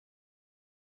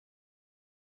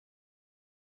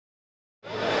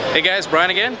Hey guys, Brian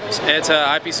again. It's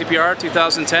IPCPR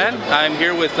 2010. I'm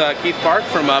here with Keith Park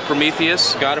from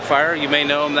Prometheus, God of Fire. You may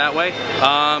know him that way.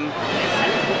 How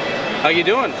you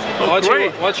doing? Why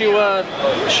don't you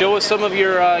show us some of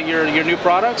your new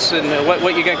products and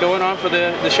what you got going on for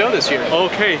the show this year?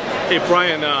 Okay. Hey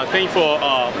Brian, thank you for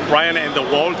Brian and the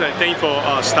world, and thank you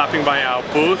for stopping by our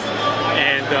booth.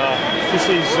 And this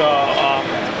is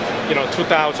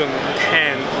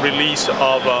 2010 release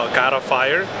of God of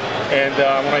Fire, and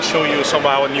I want to show you some of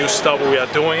our new stuff we are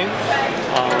doing.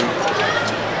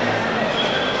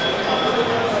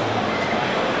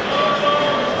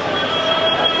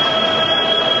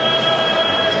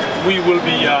 We will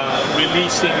be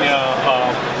releasing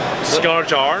cigar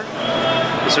jar.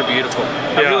 These are beautiful.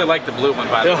 I really like the blue one,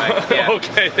 by the way. Yeah.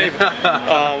 Okay.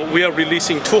 We are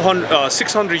releasing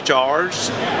 600 jars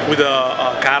with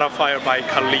a God of Fire by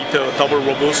Carlito Double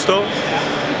Robusto.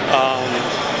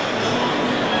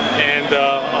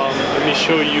 Let me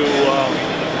show you.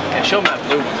 Show them that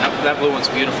blue one. That blue one's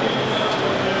beautiful.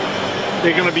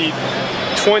 They're going to be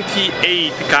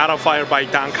 28 God of Fire by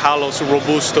Don Carlos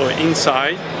Robusto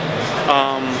inside.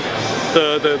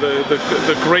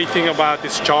 The great thing about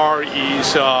this jar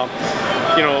is, the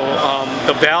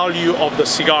value of the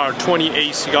cigar,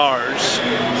 28 cigars.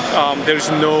 There's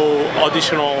no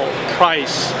additional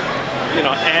price,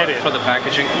 added for the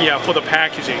packaging. Yeah, for the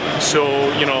packaging. So,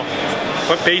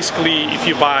 but basically, if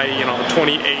you buy,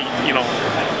 28,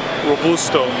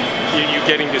 Robusto, you're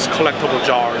getting these collectible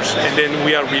jars, and then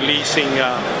we are releasing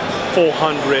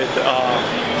 400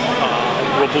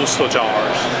 Robusto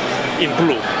jars in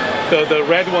blue. The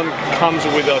red one comes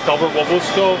with a double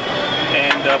Robusto,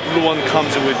 and the blue one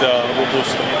comes with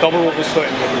Robusto, double Robusto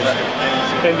and Robusto.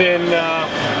 And then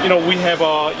we have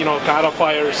a God of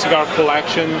Fire cigar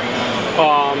collection.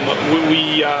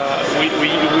 We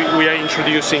are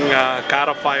introducing God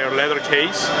of Fire leather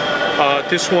case.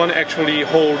 This one actually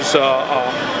holds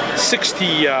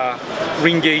 60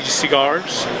 ring gauge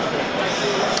cigars.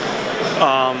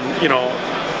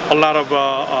 A lot of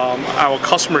our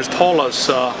customers told us,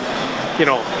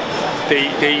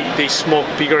 they smoke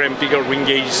bigger and bigger ring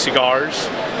gauge cigars.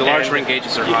 The large ring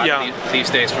gauges are hot these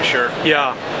days for sure.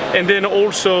 Yeah, and then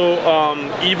also,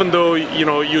 even though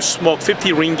you smoke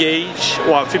 50 ring gauge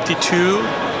or 52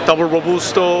 double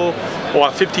Robusto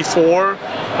or 54, a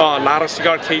lot of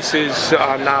cigar cases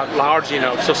are not large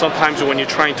enough. So sometimes when you're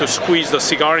trying to squeeze the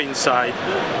cigar inside,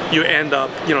 you end up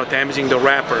damaging the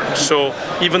wrapper. So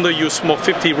even though you smoke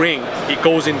 50 ring, it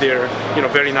goes in there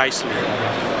very nicely.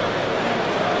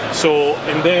 So,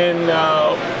 and then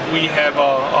we have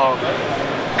a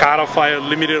God of Fire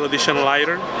limited edition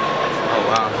lighter. Oh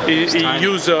wow! It's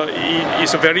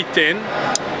very thin.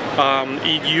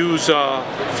 It uses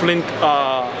flint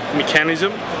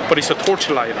mechanism, but it's a torch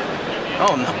lighter.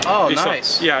 Oh, no. Oh,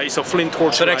 nice. It's a flint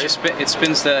torch lighter. So it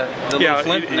spins the little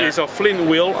flint in there. It's a flint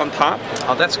wheel on top.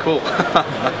 Oh, that's cool.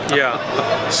 Yeah.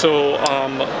 So,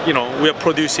 we are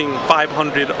producing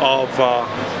 500 of,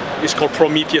 it's called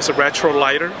Prometheus retro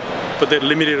lighter, but the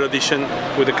limited edition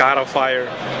with the God of Fire.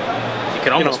 You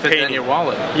can almost fit it in your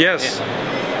wallet. Yes. Yeah.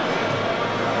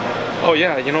 Oh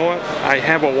yeah, you know what? I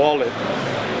have a wallet.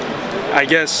 I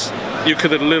guess you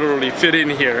could literally fit in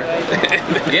here.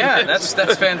 Yeah, that's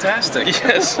fantastic.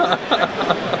 Yes.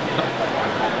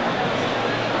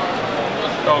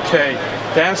 Okay,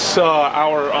 that's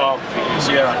our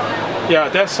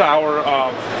that's our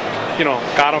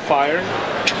God of Fire,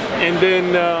 and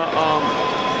then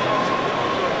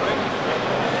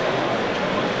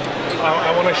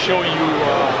I want to show you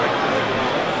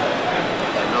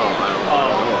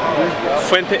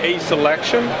Fuente A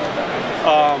selection.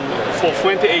 For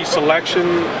Fuente A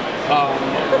selection,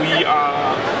 we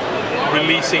are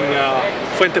releasing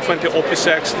Fuente Opus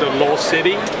X, the Lost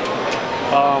City.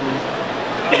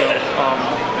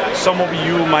 Some of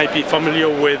you might be familiar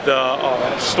with the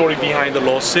story behind the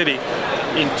Lost City.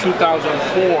 In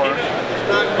 2004,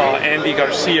 Andy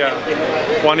Garcia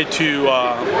wanted to,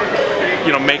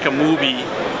 make a movie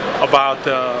about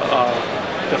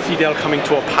the Fidel coming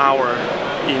to a power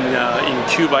in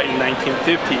Cuba in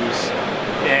 1950s.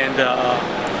 And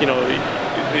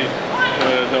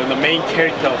the main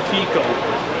character Fico,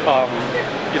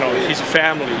 his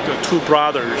family, the two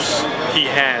brothers he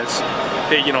has,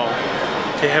 they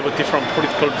have a different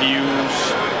political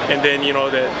views, and then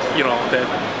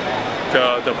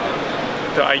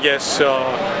I guess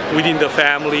within the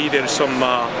family there's some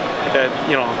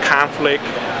conflict,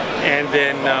 and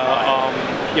then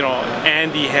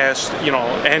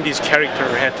Andy's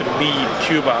character had to leave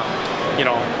Cuba,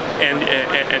 and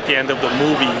at the end of the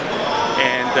movie,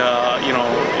 and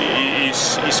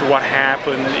he's is what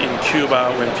happened in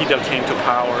Cuba when Fidel came to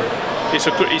power. It's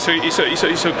a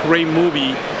great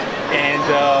movie, and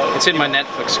it's in my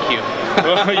Netflix queue.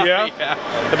 Yeah?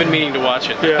 Yeah, I've been meaning to watch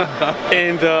it. Yeah,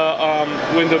 and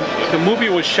when the movie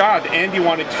was shot, Andy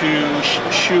wanted to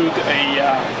shoot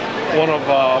one of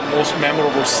most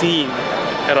memorable scene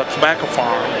at a tobacco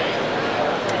farm,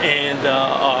 and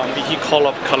he called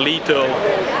up Carlito,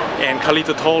 and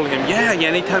Carlito told him, yeah,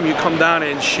 anytime you come down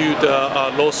and shoot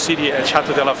Lost City at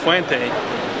Chateau de la Fuente.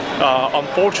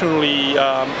 Unfortunately,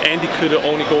 Andy could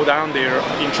only go down there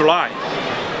in July.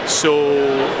 So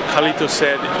Carlito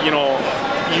said,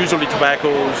 usually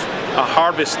tobaccos are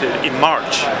harvested in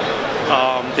March.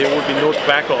 There will be no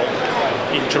tobacco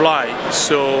in July.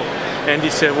 So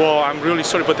Andy said, well, I'm really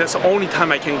sorry, but that's the only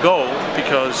time I can go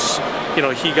because,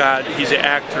 he got his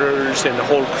actors and the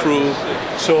whole crew.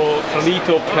 So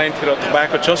Carlito planted a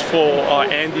tobacco just for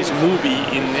Andy's movie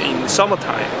in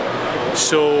summertime.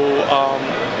 So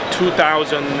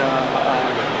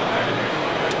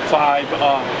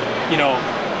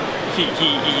 2005, he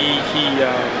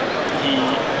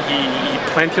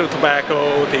planted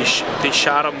tobacco. They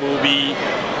shot a movie,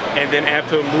 and then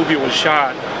after the movie was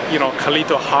shot,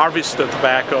 Carlito harvested the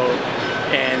tobacco,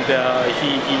 and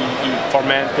he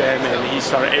fermented them, and he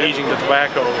started aging the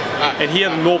tobacco, and he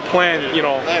had no plan,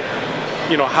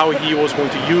 how he was going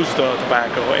to use the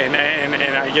tobacco, and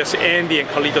I guess Andy and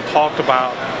Carlito talked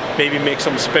about maybe make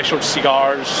some special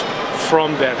cigars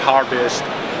from that harvest.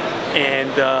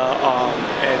 And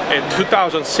at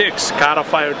 2006 Gotta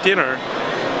Fire dinner,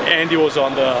 Andy was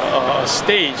on the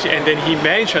stage, and then he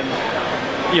mentioned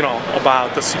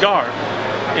about the cigar,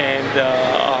 and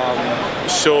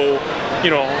so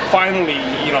finally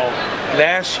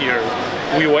last year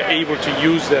we were able to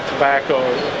use the tobacco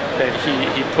that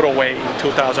he put away in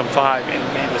 2005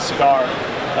 and made a cigar.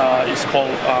 It's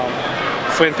called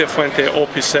Fuente Fuente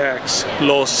Opus X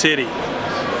Lost City.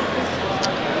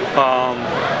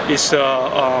 It's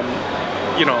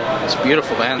it's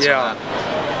beautiful bands. Yeah,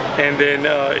 and then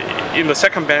in the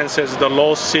second band says The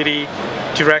Lost City,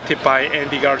 directed by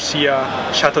Andy Garcia,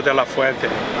 Chateau de la Fuente.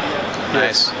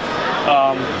 Nice.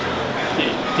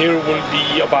 There will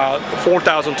be about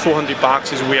 4,200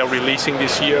 boxes we are releasing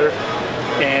this year,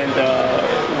 and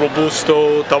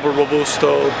Robusto, Double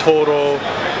Robusto, Toro,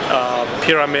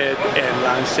 Pyramid, and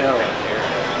Lancero.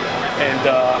 And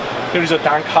here is a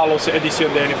Don Carlos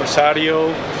Edición de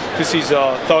Aniversario. This is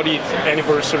a 30th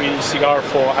anniversary cigar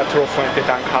for Arturo Fuente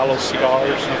Don Carlos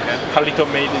cigars. Okay. Carlito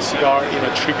made this cigar in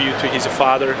a tribute to his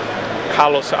father,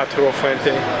 Carlos Arturo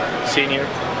Fuente Sr.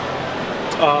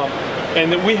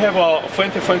 And we have a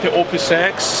Fuente Fuente Opus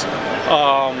X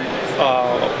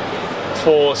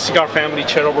for Cigar Family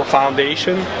Charitable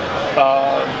Foundation.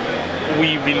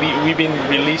 We've been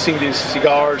releasing these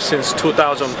cigars since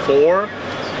 2004.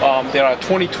 There are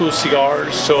 22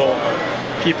 cigars, so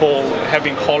people have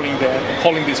been calling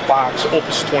this box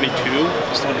Opus 22.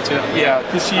 Opus 22. Yeah,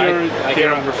 this year I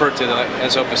hear them referred to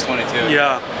as Opus 22.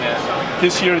 Yeah.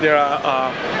 This year there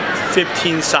are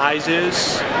 15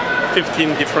 sizes,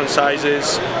 15 different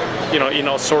sizes, in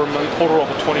assortment, total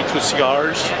of 22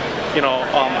 cigars.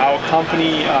 Our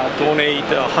company donate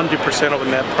 100% of the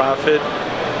net profit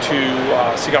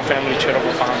to Cigar Family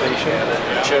Charitable Foundation.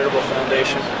 Charitable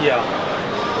Foundation. Yeah.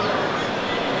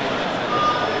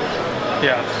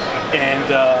 Yeah,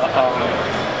 and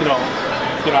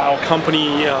our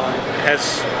company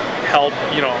has helped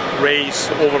raise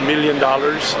over $1 million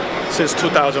since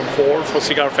 2004 for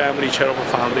Cigar Family Charitable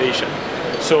Foundation.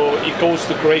 So it goes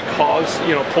to great cause,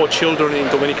 poor children in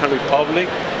Dominican Republic,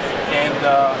 and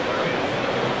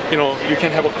you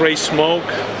can have a great smoke,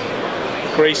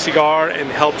 great cigar, and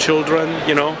help children.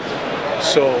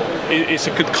 So it's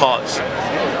a good cause,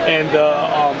 and.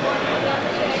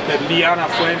 Liana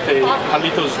Fuente,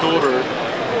 Carlito's daughter,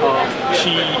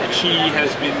 she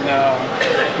has been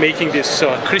making this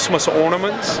Christmas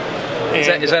ornaments.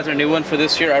 Is that their new one for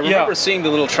this year? I remember seeing the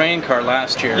little train car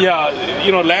last year. Yeah,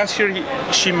 last year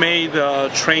she made the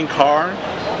train car,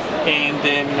 and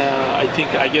then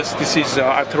I guess this is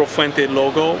Arturo Fuente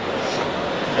logo.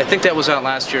 I think that was out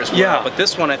last year as well. Yeah, but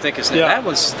this one I think is that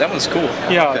one's cool.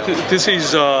 Yeah, this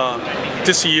is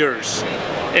this year's.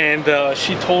 And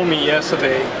she told me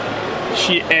yesterday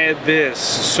she added this,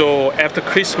 so after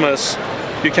Christmas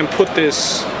you can put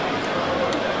this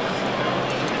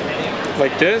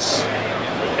like this,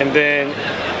 and then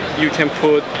you can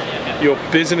put your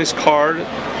business card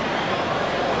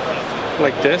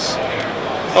like this.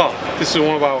 Oh, this is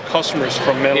one of our customers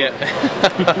from Melbourne.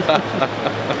 Yeah.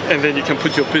 And then you can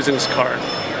put your business card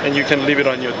and you can leave it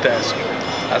on your desk.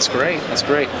 That's great. That's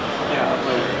great. Yeah.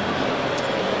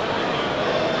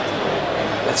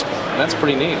 That's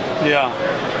pretty neat. Yeah.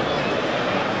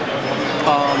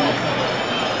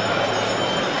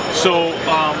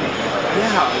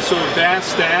 Yeah, so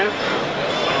that's that.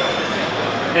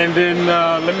 And then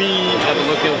let me Have a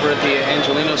look over at the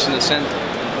Angelinos and the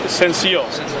Senseo.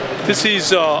 This is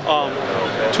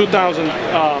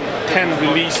 2010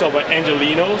 release of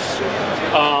Angelinos.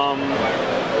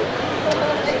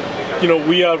 You know,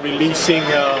 we are releasing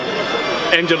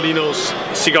Angelinos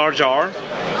cigar jar.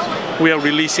 We are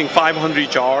releasing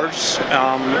 500 jars.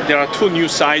 There are 2 new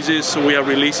sizes we are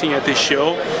releasing at this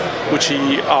show, which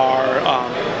are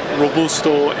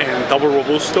Robusto and Double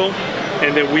Robusto.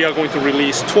 And then we are going to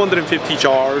release 250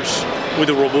 jars with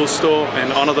the Robusto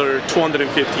and another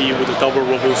 250 with the Double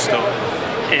Robusto.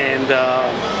 And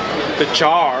the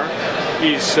jar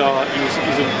is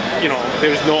you know,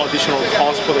 there is no additional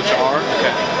cost for the jar.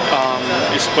 Okay.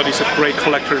 But it's a great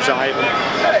collector's item.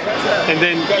 And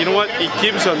then, you know what, it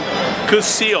gives a good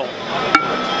seal.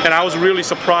 And I was really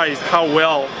surprised how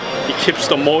well it keeps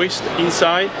the moist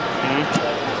inside. Mm-hmm.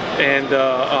 And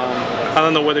I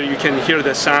don't know whether you can hear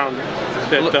the sound.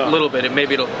 That, a little bit,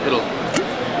 maybe it'll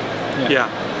yeah.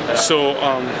 So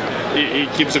it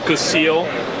gives a good seal.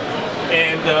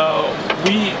 And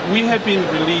we have been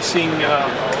releasing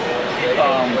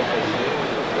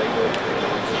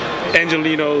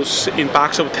Angelinos in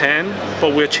box of 10,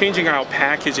 but we're changing our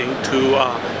packaging to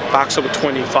box of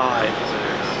 25.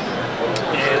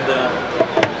 And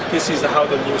this is how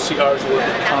the new cigars will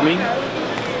be coming.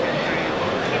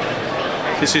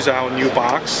 This is our new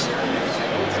box.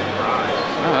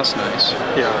 Oh, that's nice.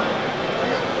 Yeah.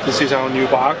 This is our new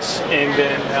box. And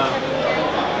then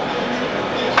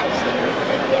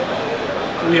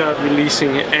we are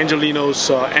releasing Angelinos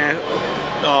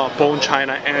bone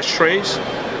china ashtrays.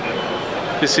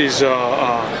 This is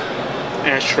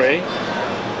ashtray,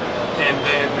 and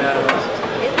then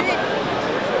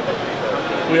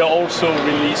we are also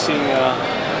releasing.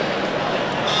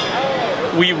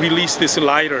 We released this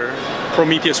lighter,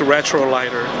 Prometheus retro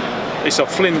lighter. It's a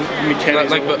flint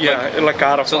mechanism, like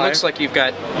God of Fire. So it looks like you've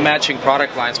got matching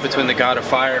product lines between the God of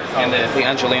Fire and the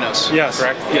Angelinos. Yes,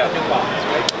 correct. Yeah.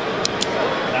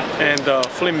 And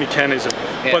flint mechanism,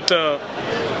 yeah. But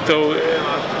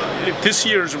this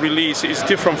year's release is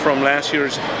different from last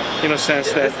year's in a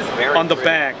sense that on the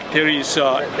back there is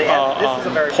a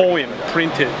poem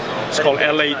printed. It's called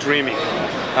LA Dreaming.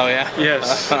 Oh yeah?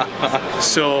 Yes.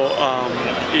 So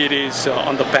it is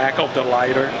on the back of the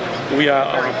lighter. We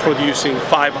are producing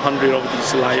 500 of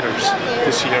these lighters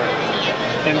this year.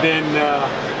 And then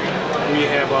we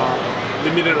have a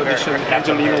limited edition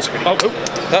Angelinos.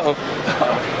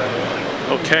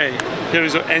 Okay, here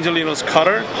is an Angelinos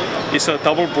cutter. It's a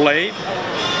double blade.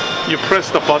 You press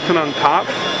the button on top,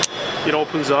 it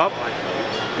opens up,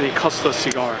 and it cuts the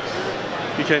cigar.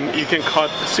 You can cut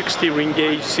 60 ring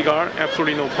gauge cigar,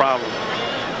 absolutely no problem.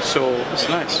 So it's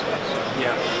nice.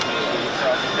 Yeah.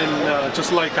 And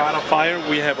just like God of Fire,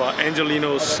 we have an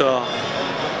Angelinos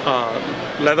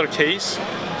leather case.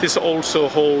 This also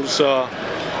holds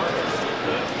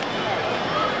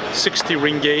 60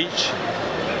 ring gauge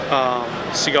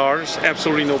cigars,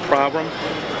 absolutely no problem.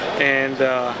 And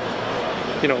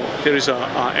you know, there is a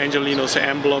Angelinos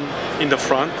emblem in the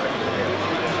front.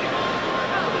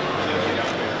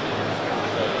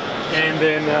 And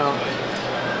then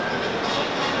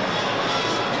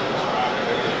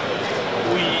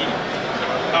we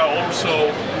are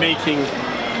also making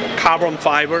carbon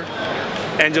fiber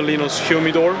Angelinos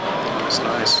humidor. That's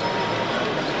nice.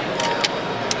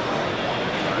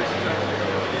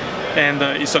 And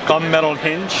it's a gunmetal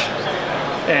hinge,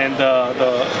 and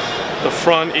the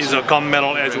front is a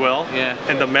gunmetal as well. Yeah.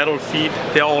 And the metal feet,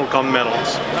 they're all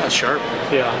gunmetals. That's sharp.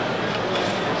 Yeah.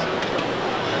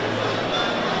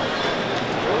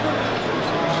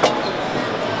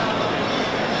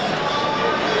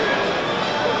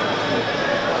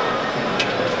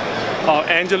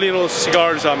 Angelinos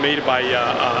cigars are made by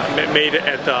made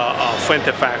at the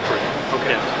Fuente factory.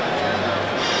 Okay.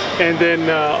 Yeah. And then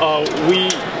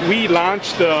we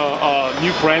launched a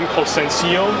new brand called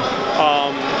Senseo.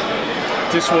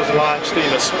 This was launched in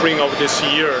the spring of this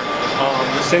year.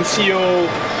 Senseo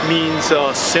means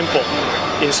simple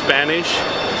in Spanish.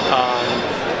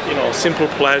 You know, simple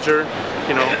pleasure.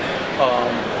 You know,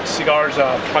 cigars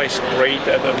are priced great.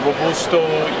 The Robusto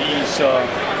is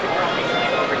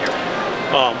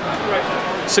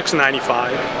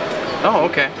 $6.95. Oh,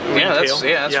 okay. Yeah, Retail.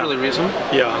 that's really reasonable.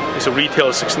 Yeah, it's a retail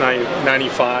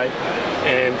 $6.95.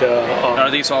 And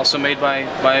are these also made by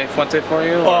Fuente for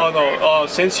you? Oh no,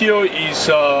 Senseo is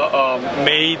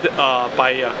made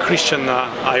by Christian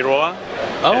Iroa.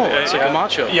 Oh, it's a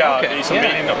Camacho. Yeah, okay. it's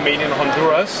made in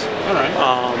Honduras. All right.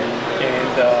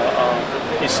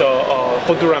 It's a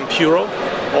Honduran Puro,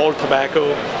 all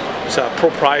tobacco. It's a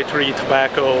proprietary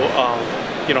tobacco,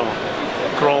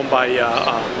 grown by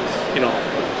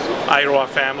Iowa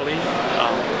family.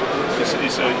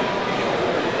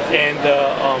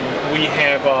 We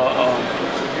have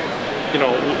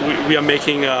we are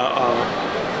making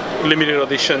a limited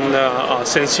edition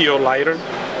Senseo lighter.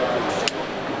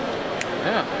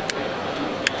 Yeah.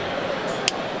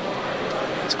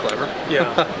 That's clever.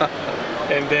 Yeah.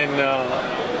 And then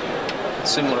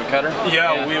similar cutter.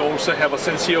 Yeah, we also have a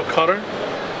Senseo cutter.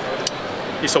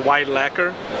 It's a white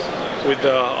lacquer with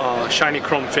a shiny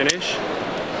chrome finish.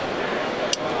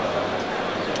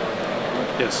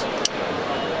 Yes.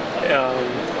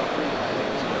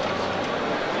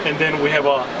 And then we have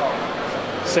a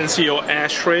Senseo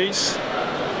ashtrays.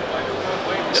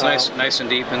 It's nice and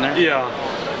deep in there. Yeah,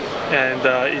 and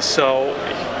it's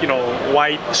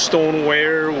white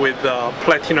stoneware with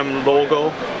platinum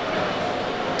logo.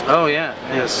 Oh yeah.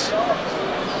 Yes.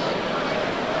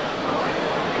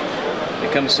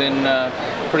 It comes in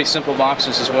pretty simple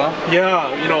boxes as well. Yeah,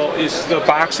 the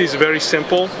box is very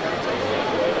simple.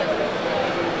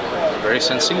 Very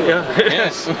sencillo. Yeah.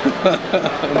 Yes.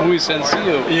 Muy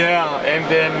sencillo. Yeah, and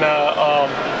then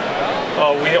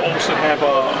we also have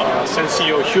a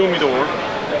Senseo humidor.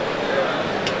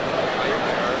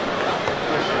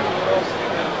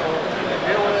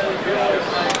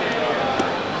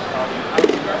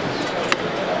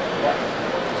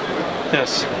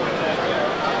 Yes.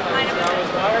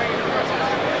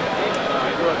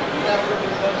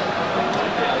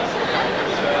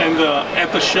 And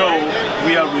at the show,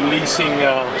 we are releasing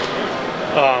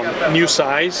new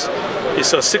size.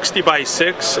 It's a 60 by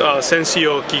 6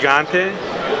 Senseo Gigante.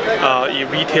 It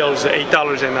retails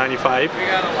 $8.95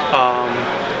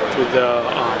 with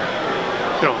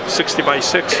 60 by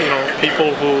 6.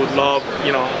 People who love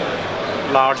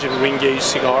large and ring gauge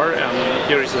cigar, and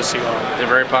here is the cigar. They're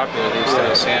very popular these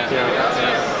days. Yeah.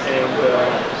 And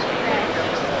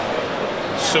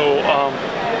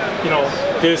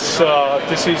this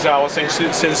is our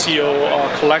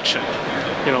Senseo collection,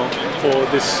 for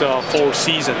this fall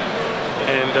season.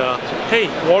 And hey,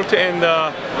 Walter and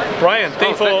Brian,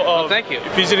 thank you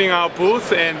for visiting our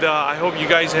booth, and I hope you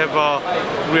guys have a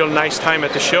real nice time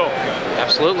at the show.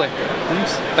 Absolutely.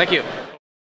 Thanks. Thank you.